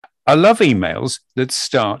I love emails that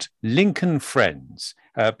start Lincoln Friends.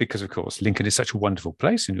 Because, of course, Lincoln is such a wonderful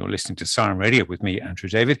place, and you're listening to Siren Radio with me, Andrew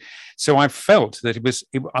David. So I felt that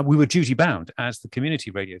we were duty bound as the community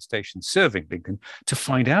radio station serving Lincoln to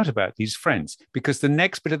find out about these friends, because the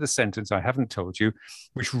next bit of the sentence I haven't told you,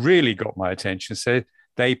 which really got my attention, said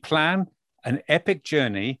they plan an epic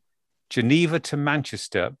journey, Geneva to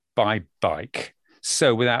Manchester by bike.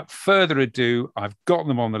 So without further ado, I've got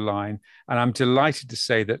them on the line, and I'm delighted to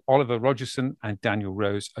say that Oliver Rogerson and Daniel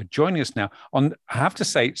Rose are joining us now on, I have to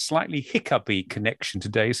say, slightly hiccupy connection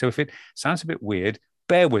today. So if it sounds a bit weird,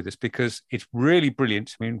 bear with us, because it's really brilliant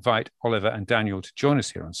to invite Oliver and Daniel to join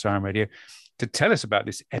us here on Siren Radio to tell us about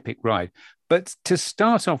this epic ride. But to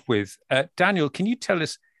start off with, Daniel, can you tell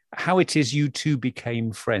us how it is you two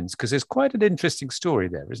became friends? Because there's quite an interesting story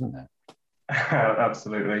there, isn't there?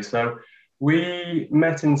 Absolutely. So we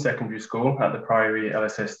met in secondary school at the Priory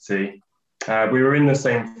LSST. We were in the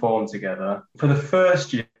same form together. For the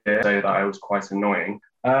first year, I'd say that I was quite annoying,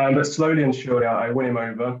 but slowly and surely I won him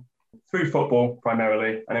over through football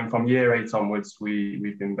primarily. And then from year 8 onwards,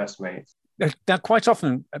 we've been best mates. Now, quite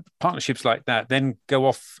often, partnerships like that then go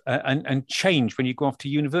off and change when you go off to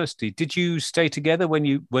university. Did you stay together when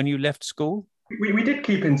you left school? We did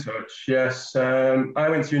keep in touch, yes. I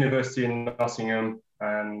went to university in Nottingham,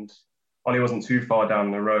 and Ollie wasn't too far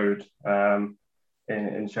down the road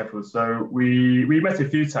in Sheffield. So we met a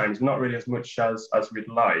few times, not really as much as we'd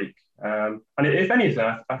like. And if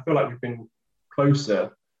anything, I feel like we've been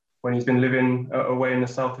closer when he's been living away in the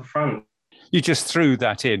south of France. You just threw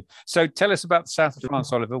that in. So tell us about the south of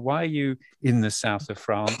France, Oliver. Why are you in the south of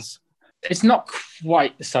France? It's not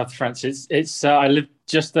quite the south of France. It's I live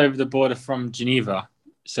just over the border from Geneva.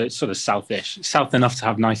 So it's sort of southish, south enough to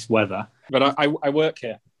have nice weather. But I work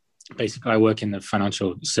here. Basically, I work in the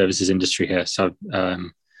financial services industry here. So I've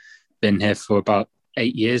been here for about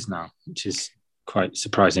 8 years now, which is quite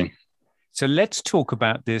surprising. So let's talk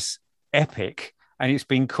about this epic, and it's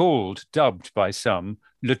been dubbed by some,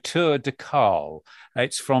 Le Tour de Carl.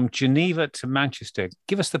 It's from Geneva to Manchester.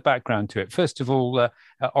 Give us the background to it. First of all,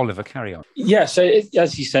 Oliver, carry on. Yeah, so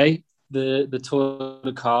as you say, the Tour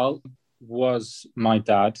de Carl was my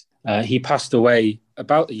dad. He passed away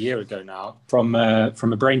about a year ago now from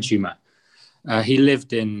a brain tumor. He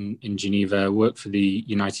lived in Geneva, worked for the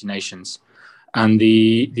United Nations, and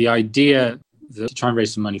the idea to try and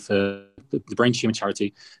raise some money for the brain tumor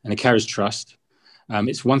charity and the Carers Trust.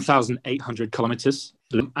 It's 1,800 kilometers,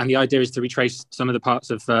 and the idea is to retrace some of the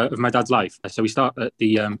parts of my dad's life. So we start at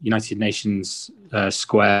the United Nations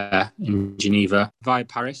Square in Geneva via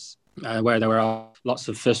Paris, where there were lots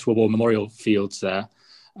of First World War memorial fields there.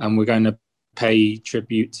 And we're going to pay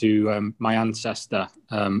tribute to my ancestor,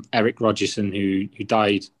 Eric Rogerson, who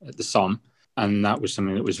died at the Somme. And that was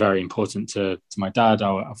something that was very important to my dad,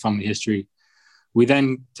 our family history. We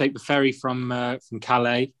then take the ferry from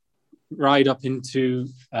Calais, ride up into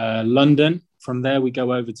London. From there, we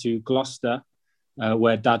go over to Gloucester,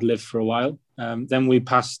 where Dad lived for a while. Then we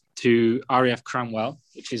pass to RAF Cranwell,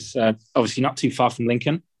 which is obviously not too far from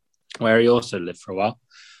Lincoln, where he also lived for a while,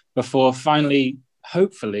 before finally,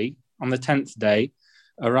 hopefully, on the 10th day,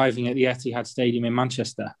 arriving at the Etihad Stadium in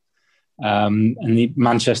Manchester. And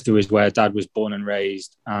Manchester is where Dad was born and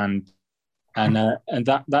raised, and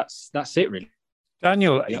that's it, really.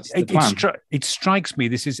 Daniel, it strikes me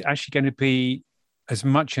this is actually going to be as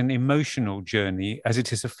much an emotional journey as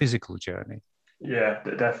it is a physical journey. Yeah,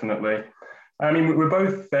 definitely. I mean, we're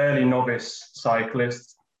both fairly novice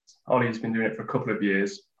cyclists. Ollie's been doing it for a couple of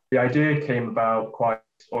years. The idea came about quite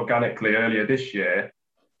organically earlier this year.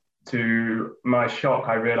 To my shock,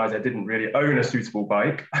 I realised I didn't really own a suitable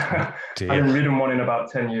bike. I hadn't ridden one in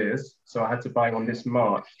about 10 years, so I had to buy one this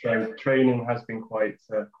March. So training has been quite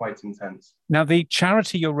intense. Now, the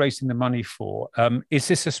charity you're raising the money for, is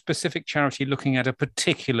this a specific charity looking at a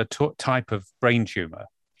particular type of brain tumour?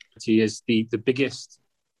 It is the biggest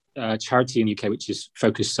charity in the UK, which is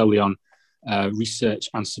focused solely on research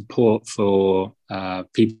and support for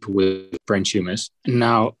people with brain tumours.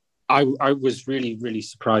 Now, I was really, really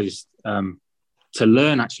surprised to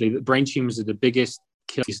learn, actually, that brain tumours are the biggest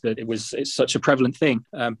killers, that it's such a prevalent thing,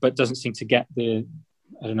 but doesn't seem to get the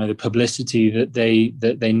publicity that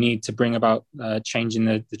they need to bring about changing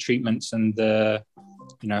the treatments and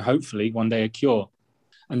hopefully one day a cure.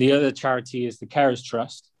 And the other charity is the Carers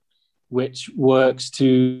Trust, which works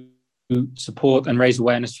to support and raise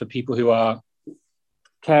awareness for people who are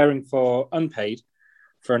caring for a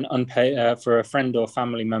friend or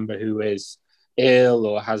family member who is ill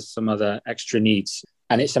or has some other extra needs.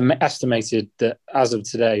 And it's estimated that as of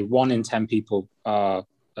today, 1 in 10 people are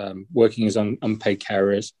working as unpaid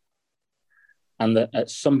carers. and that at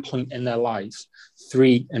some point in their lives,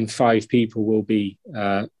 3 and 5 people will be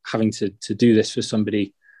having to do this for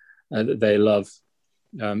somebody that they love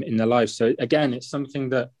in their lives. So again, it's something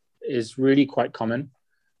that is really quite common.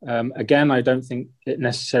 Again, I don't think it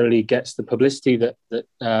necessarily gets the publicity that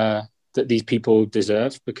these people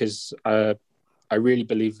deserve, because I really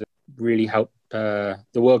believe that really help the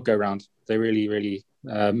world go round. They really, really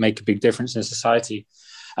make a big difference in society,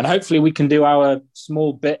 and hopefully we can do our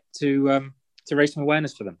small bit to raise some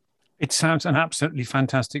awareness for them. It sounds an absolutely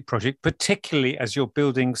fantastic project, particularly as you're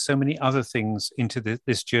building so many other things into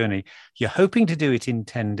this journey. You're hoping to do it in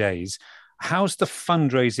 10 days. How's the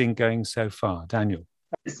fundraising going so far, Daniel?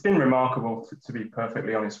 It's been remarkable, to be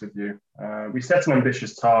perfectly honest with you. We set an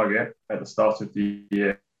ambitious target at the start of the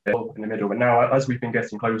year, in the middle, but now as we've been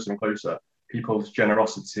getting closer and closer, people's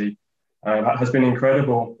generosity has been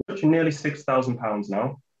incredible. Nearly £6,000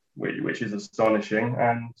 now, which is astonishing.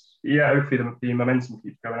 And yeah, hopefully the momentum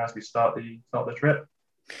keeps going as we start the trip.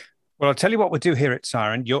 Well, I'll tell you what we'll do here at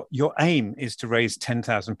Siren. Your aim is to raise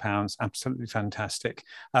 £10,000. Absolutely fantastic.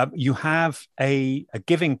 You have a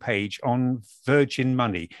giving page on Virgin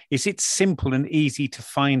Money. Is it simple and easy to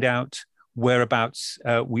find out whereabouts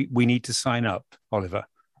we need to sign up, Oliver?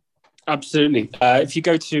 Absolutely. If you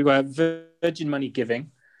go to Virgin Money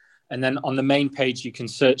Giving, and then on the main page you can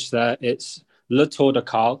search there. It's Le Tour de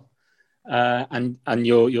Carl, and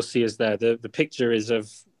you'll see us there. The picture is of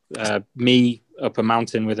me up a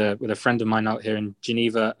mountain with a friend of mine out here in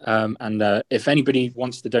Geneva. And if anybody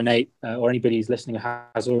wants to donate, or anybody who's listening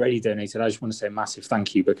has already donated, I just want to say a massive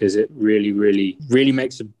thank you, because it really, really, really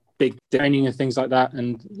makes a big training and things like that.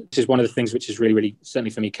 And this is one of the things which has really, really,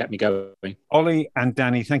 certainly for me, kept me going. Ollie and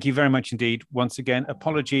Danny, thank you very much indeed. Once again,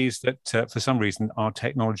 apologies that for some reason our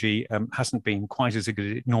technology hasn't been quite as good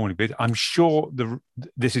as it normally would. I'm sure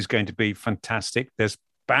this is going to be fantastic. There's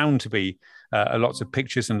bound to be lots of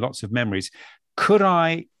pictures and lots of memories. Could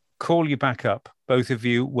I call you back up, both of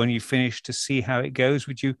you, when you finish, to see how it goes?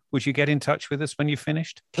 Would you get in touch with us when you've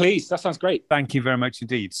finished? Please, that sounds great. Thank you very much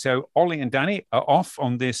indeed. So Ollie and Danny are off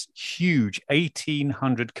on this huge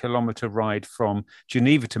 1,800-kilometre ride from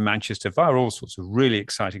Geneva to Manchester via all sorts of really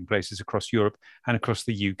exciting places across Europe and across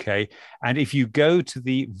the UK. And if you go to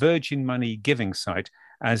the Virgin Money giving site,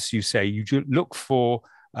 as you say, you look for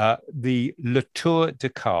the Le Tour de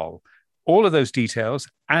Carl. All of those details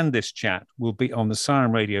and this chat will be on the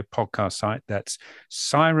Siren Radio podcast site. That's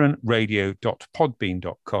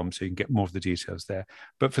sirenradio.podbean.com, so you can get more of the details there.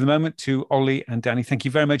 But for the moment, to Ollie and Danny, thank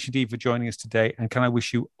you very much indeed for joining us today. And can I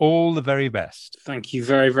wish you all the very best? Thank you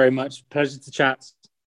very, very much. Pleasure to chat.